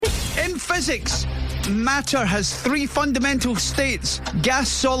physics, matter has three fundamental states: gas,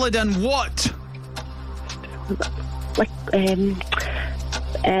 solid, and what?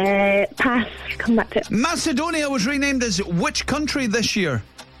 Pass. Come back to it. Macedonia was renamed as which country this year?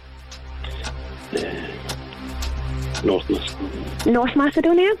 North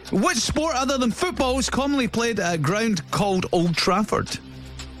Macedonia. Which sport other than football is commonly played at a ground called Old Trafford?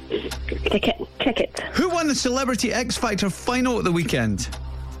 Cricket. Who won the Celebrity X Factor final at the weekend?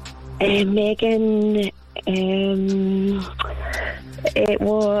 Megan. It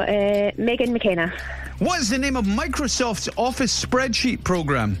was Megan McKenna. What is the name of Microsoft's Office spreadsheet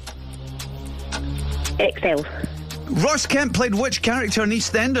program? Excel. Ross Kemp played which character in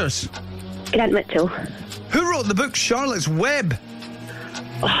EastEnders? Grant Mitchell. Who wrote the book Charlotte's Web?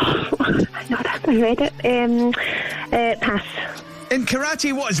 I read it. Pass. In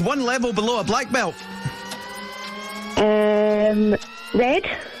karate, what is one level below a black belt? Red.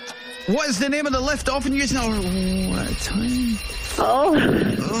 What is the name of the lift often used in at a time? Oh,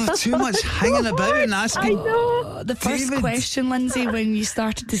 too much hanging about and asking. I know. The first David. question, Lindsay, when you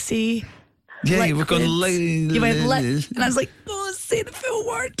started to say Yeah, you were going liquids, you went lit, and I was like, oh, say the full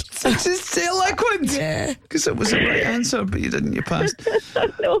word. Just say liquid. Yeah. Because it was the right answer, but you didn't. You passed.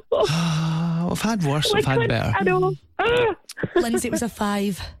 No. I've had worse. I've had better. I know. Lindsay, it was a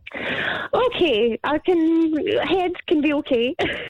 5. Okay, head can be okay.